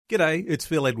G'day, it's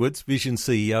Phil Edwards, Vision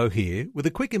CEO here, with a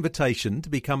quick invitation to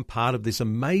become part of this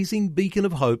amazing beacon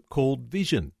of hope called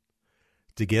Vision.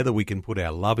 Together we can put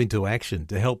our love into action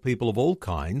to help people of all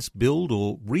kinds build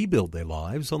or rebuild their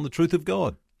lives on the truth of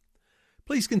God.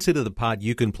 Please consider the part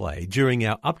you can play during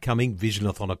our upcoming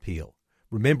Visionathon appeal,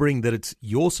 remembering that it's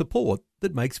your support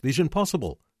that makes Vision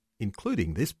possible,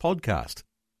 including this podcast.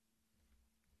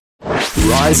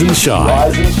 Rise and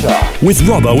Shine with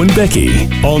Robbo and Becky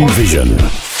on Vision.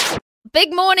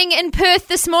 Big morning in Perth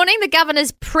this morning. The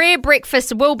Governor's prayer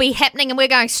breakfast will be happening and we're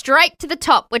going straight to the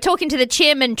top. We're talking to the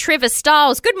Chairman, Trevor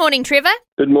Stiles. Good morning, Trevor.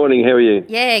 Good morning, how are you?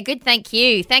 Yeah, good, thank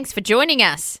you. Thanks for joining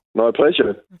us. My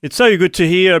pleasure. It's so good to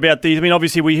hear about these. I mean,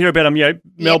 obviously we hear about them,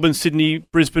 Melbourne, Sydney,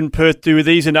 Brisbane, Perth do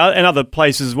these and other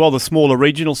places as well, the smaller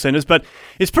regional centres. But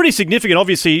it's pretty significant,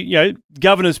 obviously,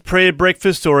 Governor's prayer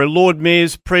breakfast or a Lord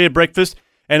Mayor's prayer breakfast.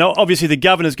 And obviously the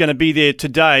Governor's going to be there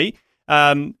today.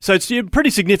 So it's a pretty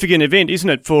significant event, isn't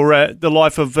it, for the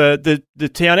life of the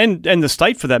town and the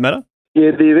state for that matter?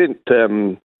 Yeah, the event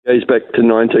goes back to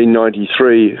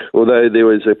 1993, although there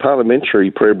was a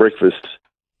parliamentary prayer breakfast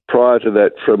prior to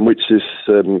that from which this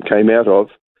came out of.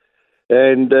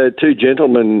 And two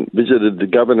gentlemen visited the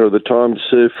Governor of the time,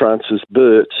 Sir Francis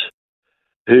Burt,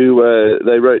 who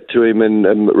they wrote to him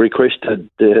and requested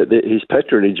his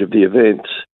patronage of the event.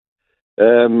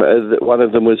 One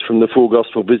of them was from the Full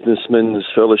Gospel Businessmen's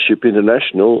Fellowship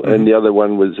International, and the other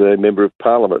one was a Member of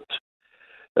Parliament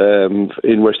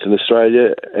in Western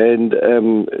Australia. And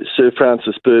Sir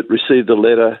Francis Burt received a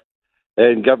letter,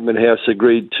 and Government House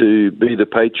agreed to be the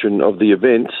patron of the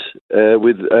event,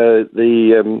 with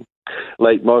the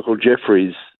late Michael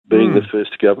Jeffries being the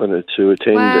first governor to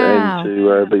attend and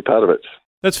to be part of it.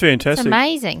 That's fantastic. It's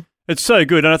amazing. It's so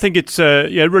good, and I think it's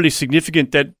really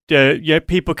significant that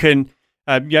people can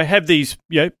have these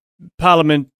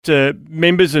Parliament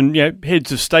members and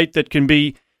heads of state that can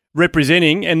be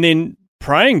representing and then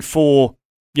praying for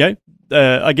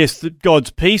I guess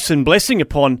God's peace and blessing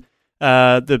upon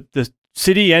the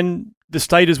city and the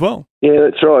state as well. Yeah,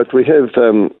 that's right. We have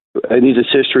an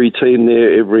intercessory team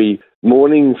there every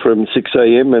morning from 6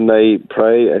 a.m. and they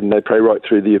pray right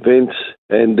through the event.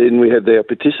 And then we have our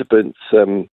participants.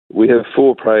 We have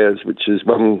four prayers, which is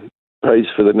one prays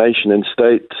for the nation and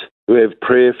state. We have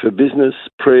prayer for business,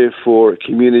 prayer for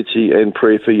community, and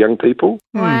prayer for young people.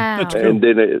 Wow. That's cool. And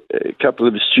then a couple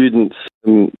of students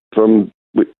from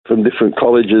different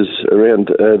colleges around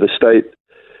the state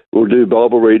will do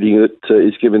Bible reading that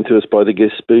is given to us by the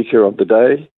guest speaker of the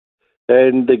day.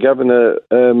 And the Governor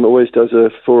always does a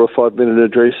 4 or 5 minute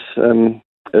address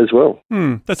as well.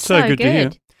 That's so good to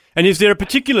hear. And is there a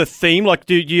particular theme? Like,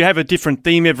 do you have a different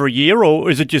theme every year, or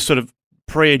is it just sort of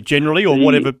prayer generally, or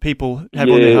whatever people have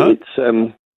on their heart?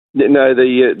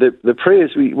 The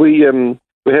prayers we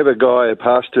have a guy, a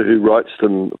pastor, who writes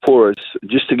them for us,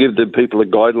 just to give the people a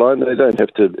guideline. They don't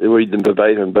have to read them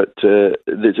verbatim, but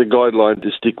there's a guideline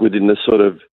to stick within the sort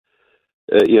of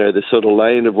the sort of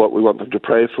lane of what we want them to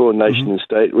pray for, nation and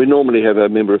state. We normally have a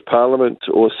member of Parliament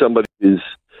or somebody who's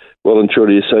well and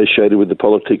truly associated with the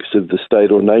politics of the state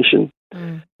or nation.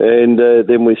 And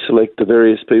then we select the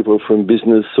various people from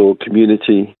business or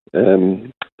community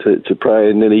to pray,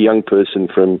 and then a young person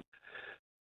from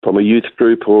a youth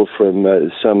group or from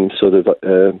some sort of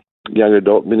young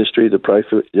adult ministry to pray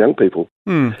for young people.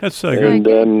 That's so good.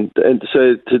 And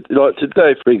so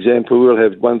today, for example, we'll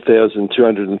have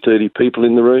 1,230 people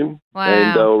in the room,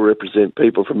 and they'll represent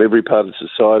people from every part of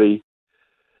society.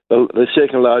 The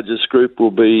second largest group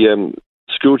will be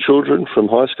school children from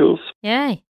high schools.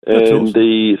 Yay. And awesome.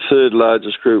 The third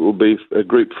largest group will be a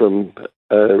group from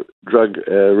a drug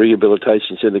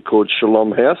rehabilitation centre called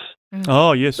Shalom House.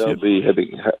 Oh, yes. They'll be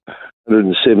having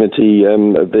 170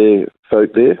 of their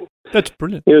folk there. That's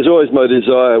brilliant. It was always my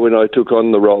desire when I took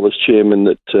on the role as chairman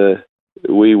that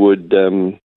we would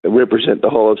represent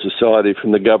the whole of society,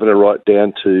 from the governor right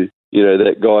down to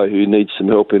that guy who needs some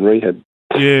help in rehab.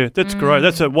 Yeah, that's great.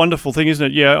 That's a wonderful thing, isn't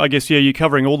it? Yeah, I guess, you're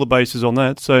covering all the bases on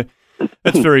that. So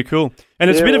that's very cool. And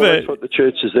it's a bit of that's what the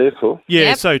church is there for.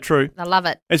 Yeah, so true. I love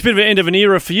it. It's a bit of an end of an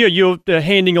era for you. You're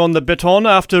handing on the baton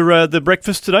after the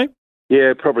breakfast today?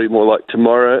 Yeah, probably more like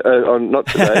tomorrow. Not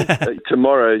today.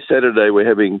 Tomorrow, Saturday, we're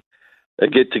having a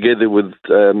get-together with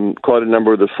quite a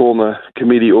number of the former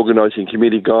organising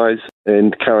committee guys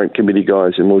and current committee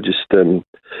guys, and we'll just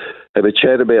have a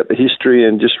chat about the history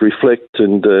and just reflect,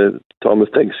 and time of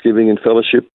Thanksgiving and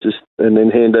fellowship, and then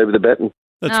hand over the baton.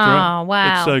 That's great. Oh,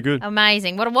 wow. That's so good.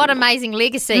 Amazing. What amazing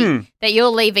legacy that you're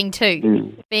leaving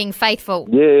too, being faithful.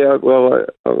 Yeah, well,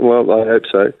 I hope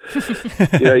so.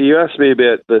 You asked me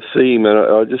about the theme,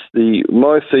 and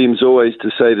my theme's always to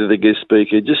say to the guest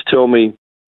speaker, just tell me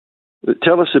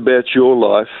Tell us about your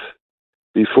life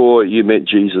before you met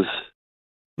Jesus,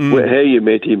 how you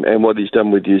met him and what he's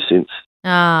done with you since.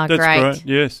 Ah, That's great.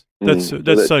 Yes, that's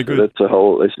so good. That's the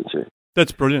whole essence here.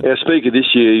 That's brilliant. Our speaker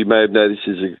this year, you may have noticed,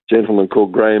 is a gentleman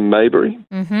called Graham Maybury.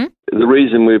 Mm-hmm. The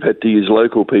reason we've had to use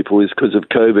local people is because of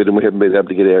COVID and we haven't been able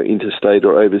to get our interstate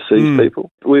or overseas people.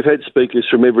 We've had speakers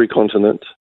from every continent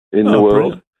in the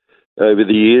world over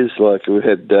the years. Like we've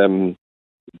had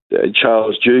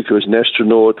Charles Duke, who was an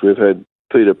astronaut. We've had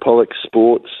Peter Pollock,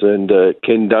 sports, and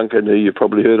Ken Duncan, who you've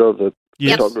probably heard of, the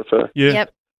photographer. Yeah.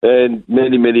 Yep. And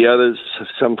many, many others,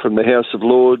 some from the House of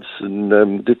Lords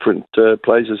and different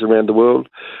places around the world.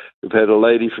 We've had a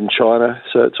lady from China.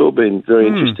 So it's all been very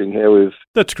interesting how we've...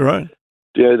 That's great.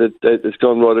 That it's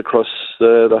gone right across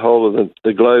the whole of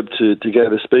the globe to go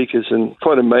to speakers, and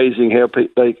quite amazing how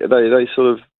they sort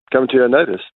of come to our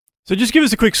notice. So just give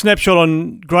us a quick snapshot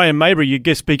on Graham Maybury, your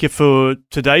guest speaker for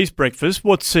today's breakfast.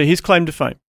 What's his claim to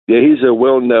fame? Yeah, he's a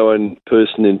well-known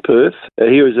person in Perth.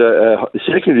 He was a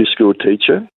secondary school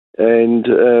teacher, and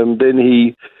then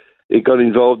he got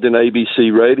involved in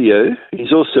ABC Radio.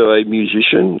 He's also a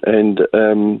musician, and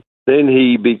then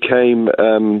he became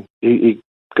he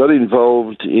got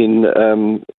involved in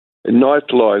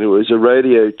Nightline. It was a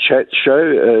radio chat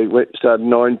show. Started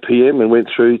 9 p.m. and went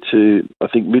through to, I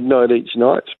think, midnight each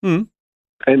night. And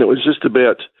it was just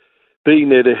about being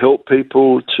there to help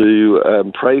people, to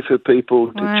pray for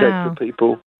people, to chat for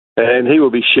people. And he will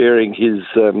be sharing his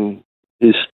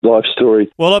life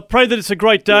story. Well, I pray that it's a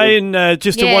great day and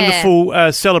just a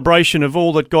wonderful celebration of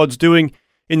all that God's doing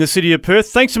in the city of Perth.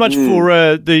 Thanks so much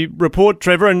for the report,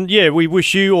 Trevor. And, we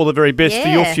wish you all the very best for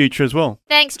your future as well.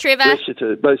 Thanks, Trevor. Bless you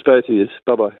too. Both of you.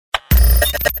 Bye-bye.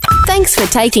 Thanks for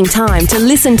taking time to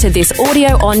listen to this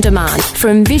audio on demand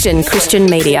from Vision Christian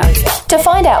Media. To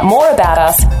find out more about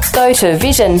us, go to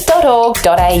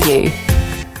vision.org.au.